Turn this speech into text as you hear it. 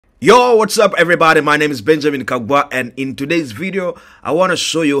Yo, what's up everybody? My name is Benjamin KAGGWA, and in today's video I want to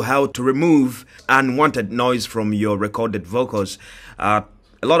show you how to remove unwanted noise from your recorded vocals. A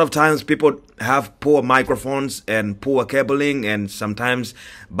lot of times people have poor microphones and poor cabling and sometimes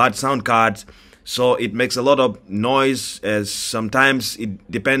bad sound cards, so it makes a lot of noise. As sometimes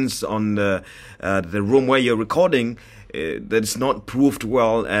it depends on the room where you're recording, that's not proofed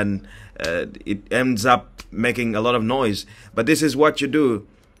well, and it ends up making a lot of noise. But this is what you do.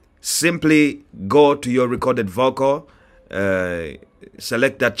 Simply go to your recorded vocal,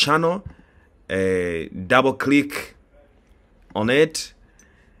 select that channel, double click on it,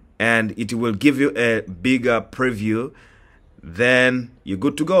 and it will give you a bigger preview. Then you're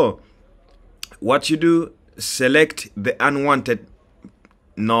good to go. What you do, select the unwanted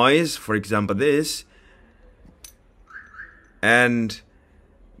noise, for example this,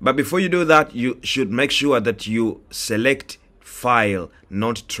 but before you do that, you should make sure that you select file,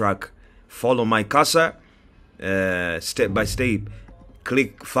 not track. Follow my cursor step by step.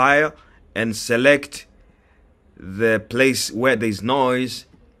 Click file and select the place where there's noise,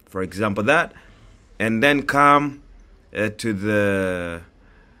 for example that, and then come to the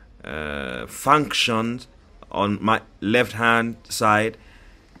functions on my left hand side.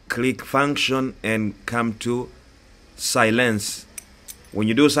 Click function and come to silence. When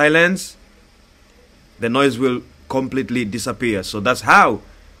you do silence, the noise will completely disappear. So that's how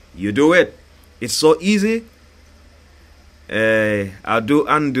you do it. It's so easy. I'll do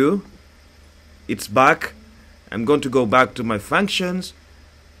undo. It's back. I'm going to go back to my functions,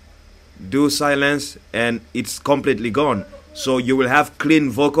 do silence, and it's completely gone. So you will have clean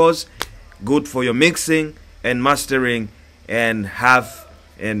vocals, good for your mixing and mastering, and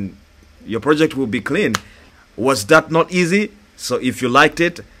your project will be clean. Was that not easy? So if you liked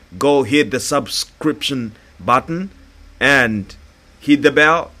it, go hit the subscription button and hit the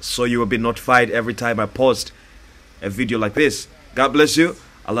bell so you will be notified every time I post a video like this. God bless you.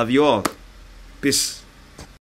 I love you all. Peace.